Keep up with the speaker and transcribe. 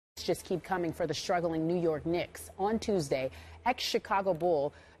tests just keep coming for the struggling New York Knicks. On Tuesday, ex-Chicago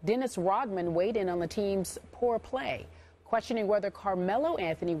Bull Dennis Rodman weighed in on the team's poor play, questioning whether Carmelo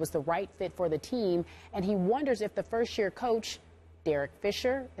Anthony was the right fit for the team, and he wonders if the first-year coach, Derek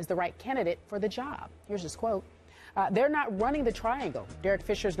Fisher, is the right candidate for the job. Here's his quote. They're not running the triangle. Derek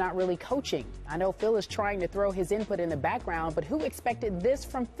Fisher's not really coaching. I know Phil is trying to throw his input in the background, but who expected this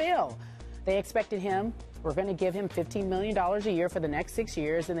from Phil? They expected him. We're going to give him $15 million a year for the next 6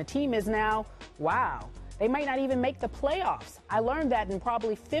 years, and the team is now, wow, they might not even make the playoffs. I learned that in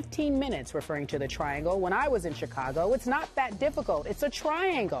probably 15 minutes, referring to the triangle, when I was in Chicago. It's not that difficult. It's a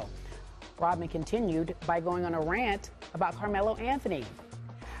triangle. Rodman continued by going on a rant about Carmelo Anthony.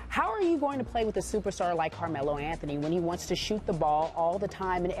 How are you going to play with a superstar like Carmelo Anthony when he wants to shoot the ball all the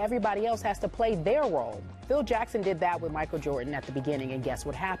time and everybody else has to play their role? Phil Jackson did that with Michael Jordan at the beginning, and guess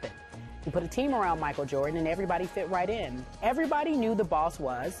what happened? He put a team around Michael Jordan, and everybody fit right in. Everybody knew the boss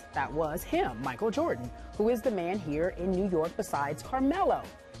was him, Michael Jordan, who is the man here in New York besides Carmelo.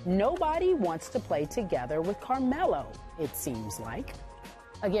 Nobody wants to play together with Carmelo, it seems like.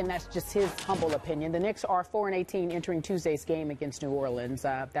 Again, that's just his humble opinion. The Knicks are 4-18 entering Tuesday's game against New Orleans.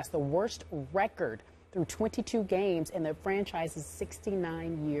 That's the worst record through 22 games in the franchise's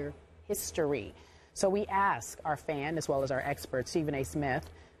 69-year history. So we ask our fan, as well as our expert, Stephen A. Smith,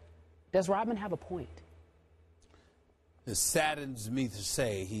 does Rodman have a point? It saddens me to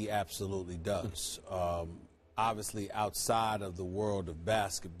say he absolutely does. Obviously, outside of the world of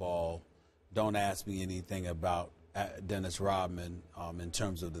basketball, don't ask me anything about Dennis Rodman in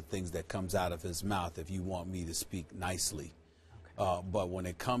terms of the things that comes out of his mouth if you want me to speak nicely. Okay. But when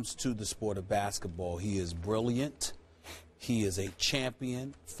it comes to the sport of basketball, he is brilliant. He is a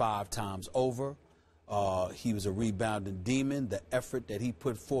champion 5 times over. He was a rebounding demon. The effort that he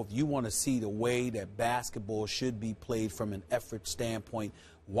put forth, you want to see the way that basketball should be played from an effort standpoint.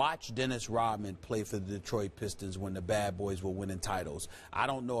 Watch Dennis Rodman play for the Detroit Pistons when the Bad Boys were winning titles. I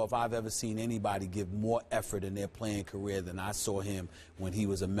don't know if I've ever seen anybody give more effort in their playing career than I saw him when he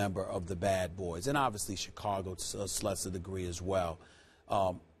was a member of the Bad Boys. And obviously Chicago to a lesser degree as well.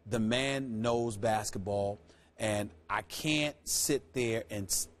 The man knows basketball, and I can't sit there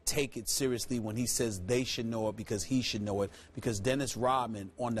and take it seriously when he says they should know it because he should know it, because Dennis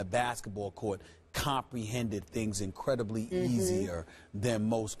Rodman on the basketball court comprehended things incredibly easier than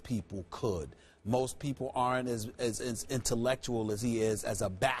most people could. Most people aren't as intellectual as he is as a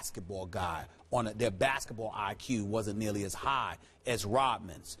basketball guy. Their basketball IQ wasn't nearly as high as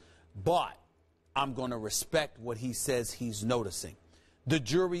Rodman's. But I'm going to respect what he says he's noticing. The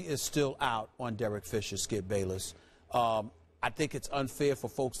jury is still out on Derek Fisher, Skip Bayless. I think it's unfair for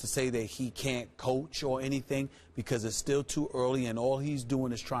folks to say that he can't coach or anything because it's still too early, and all he's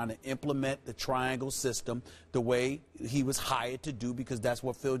doing is trying to implement the triangle system the way he was hired to do, because that's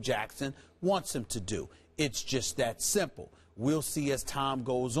what Phil Jackson wants him to do. It's just that simple. We'll see as time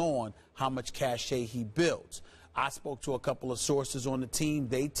goes on how much cachet he builds. I spoke to a couple of sources on the team.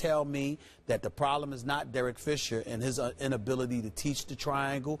 They tell me that the problem is not Derek Fisher and his inability to teach the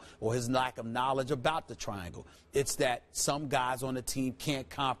triangle or his lack of knowledge about the triangle. It's that some guys on the team can't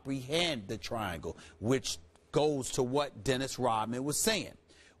comprehend the triangle, which goes to what Dennis Rodman was saying.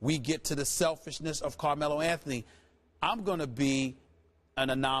 We get to the selfishness of Carmelo Anthony. I'm going to be an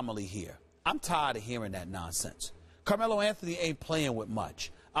anomaly here. I'm tired of hearing that nonsense. Carmelo Anthony ain't playing with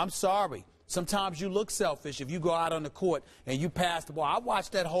much. I'm sorry. Sometimes you look selfish if you go out on the court and you pass the ball. I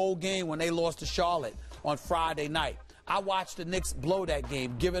watched that whole game when they lost to Charlotte on Friday night. I watched the Knicks blow that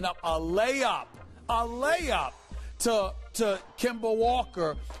game, giving up a layup to Kemba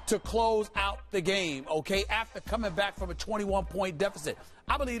Walker to close out the game, okay, after coming back from a 21-point deficit.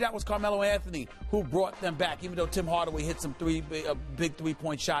 I believe that was Carmelo Anthony who brought them back, even though Tim Hardaway hit some big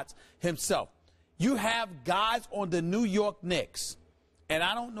three-point shots himself. You have guys on the New York Knicks, and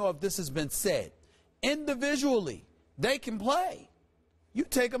I don't know if this has been said, individually, they can play. You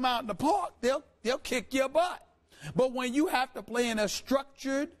take them out in the park, they'll kick your butt. But when you have to play in a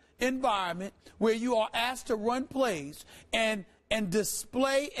structured environment where you are asked to run plays and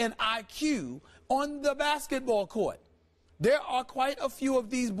display an IQ on the basketball court, there are quite a few of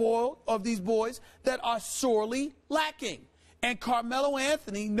these boys that are sorely lacking. And Carmelo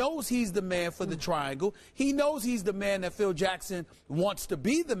Anthony knows he's the man for the triangle. He knows he's the man that Phil Jackson wants to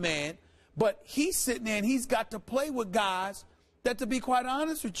be the man. But he's sitting there and he's got to play with guys that, to be quite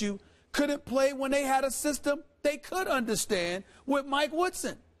honest with you, couldn't play when they had a system they could understand with Mike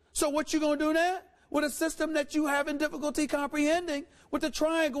Woodson. So what you going to do now with a system that you having difficulty comprehending with the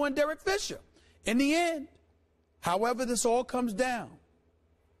triangle and Derek Fisher? In the end, however, this all comes down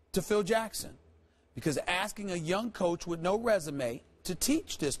to Phil Jackson. Because asking a young coach with no resume, to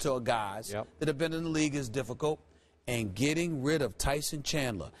teach this to guys that have been in the league is difficult. And getting rid of Tyson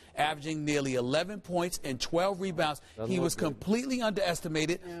Chandler, averaging nearly 11 points and 12 rebounds. He was completely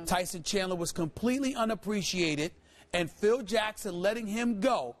underestimated. Tyson Chandler was completely unappreciated. And Phil Jackson letting him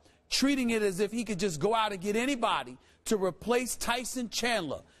go, treating it as if he could just go out and get anybody to replace Tyson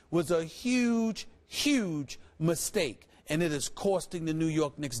Chandler, was a huge, huge mistake. And it is costing the New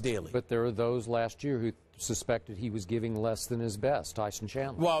York Knicks dearly. But there are those last year who suspected he was giving less than his best, Tyson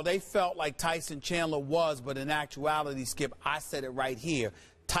Chandler. Well, they felt like Tyson Chandler was, but in actuality, Skip, I said it right here,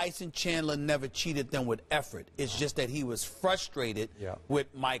 Tyson Chandler never cheated them with effort. It's just that he was frustrated with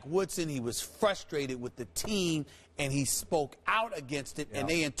Mike Woodson. He was frustrated with the team, and he spoke out against it, and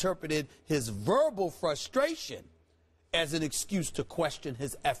they interpreted his verbal frustration as an excuse to question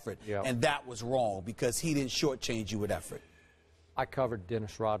his effort. And that was wrong because he didn't shortchange you with effort. I covered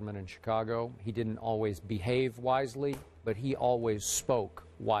Dennis Rodman in Chicago. He didn't always behave wisely, but he always spoke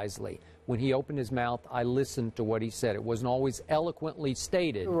wisely. When he opened his mouth, I listened to what he said. It wasn't always eloquently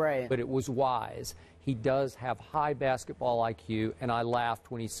stated, but it was wise. He does have high basketball IQ, and I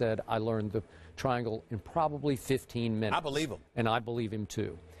laughed when he said, I learned the triangle in probably 15 minutes. I believe him. And I believe him,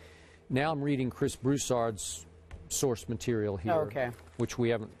 too. Now I'm reading Chris Broussard's source material here, which we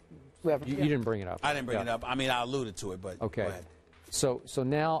haven't. You didn't bring it up. I didn't bring it up. I mean, I alluded to it, but go ahead. So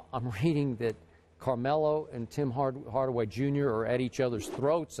now I'm reading that Carmelo and Tim Hardaway Jr. are at each other's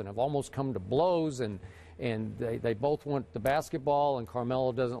throats and have almost come to blows, and they both want the basketball, and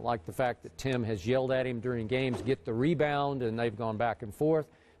Carmelo doesn't like the fact that Tim has yelled at him during games, get the rebound, and they've gone back and forth.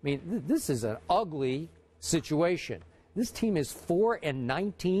 I mean, this is an ugly situation. This team is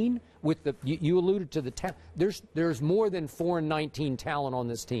 4-19 with the, you alluded to the talent. There's more than 4-19 talent on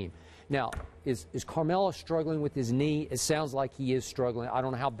this team. Now, is Carmelo struggling with his knee? It sounds like he is struggling. I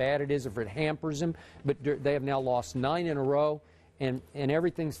don't know how bad it is, if it hampers him, but they have now lost 9 in a row, and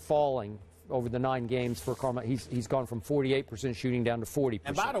everything's falling over the 9 games for Carmelo. He's gone from 48% shooting down to 40%.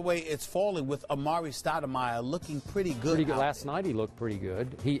 And by the way, it's falling with Amari Stoudemire looking pretty good. Pretty good. Last night he looked pretty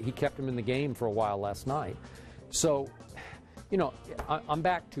good. He kept him in the game for a while last night. So, you know, I'm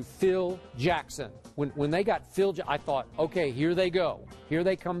back to Phil Jackson. When they got Phil, I thought, okay, here they go. Here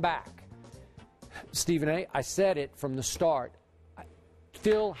they come back. Stephen A., I said it from the start.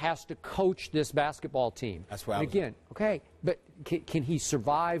 Phil has to coach this basketball team. That's right. Again, okay, but can he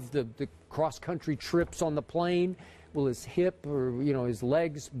survive the cross-country trips on the plane? Will his hip or, you know, his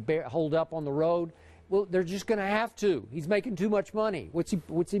legs hold up on the road? Well, they're just going to have to. He's making too much money. What's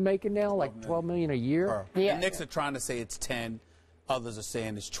he making now? Like $12 million a year? The Knicks are trying to say it's 10. Others are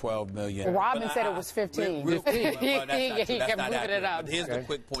saying it's $12 million. Rodman said it was 15. He kept moving it up. But here's the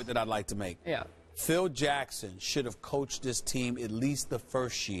quick point that I'd like to make. Phil Jackson should have coached this team at least the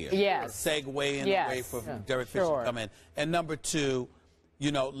first year. Segue in the way for Derek Fisher to come in. And number 2,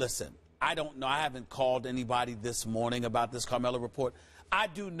 you know, listen, I don't know. I haven't called anybody this morning about this Carmelo report. I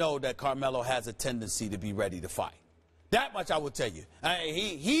do know that Carmelo has a tendency to be ready to fight. That much I will tell you.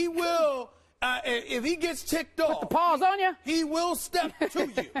 He will. If he gets ticked off, put the paws on you. He will step to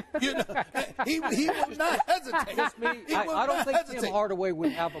you. You know, he will not hesitate. I don't think Tim Hardaway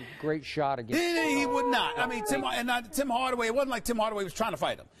would have a great shot against him. He would not. I mean, Tim Hardaway. It wasn't like Tim Hardaway was trying to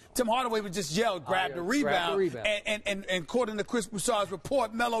fight him. Tim Hardaway would just yell, grab the rebound. And according to Chris Broussard's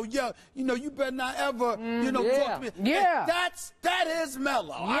report, Melo yelled, you know, you better not ever, you know, talk to me. That is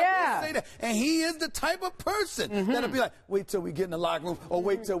Melo. I will say that. And he is the type of person that'll be like, wait till we get in the locker room, or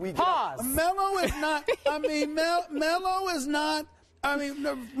wait till we get pause. Melo is not. I mean, Melo is not. I mean,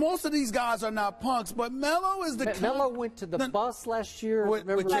 most of these guys are not punks, but Melo is the kind. Melo went to the bus last year. With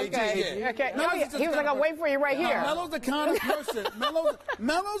Okay. No, he was like, I'll wait for you right here. Melo's the kind of person.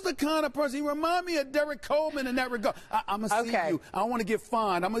 Melo's the kind of person. He reminds me of Derek Coleman in that regard. I'm going to see you. I want to get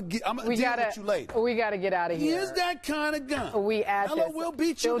fined. I'm going to deal with you later. We got to get out of here. He is that kind of guy. Melo will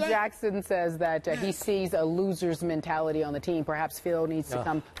beat you. Phil Jackson says that he sees a loser's mentality on the team. Perhaps Phil needs to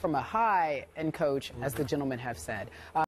come from a high-end coach, as the gentlemen have said.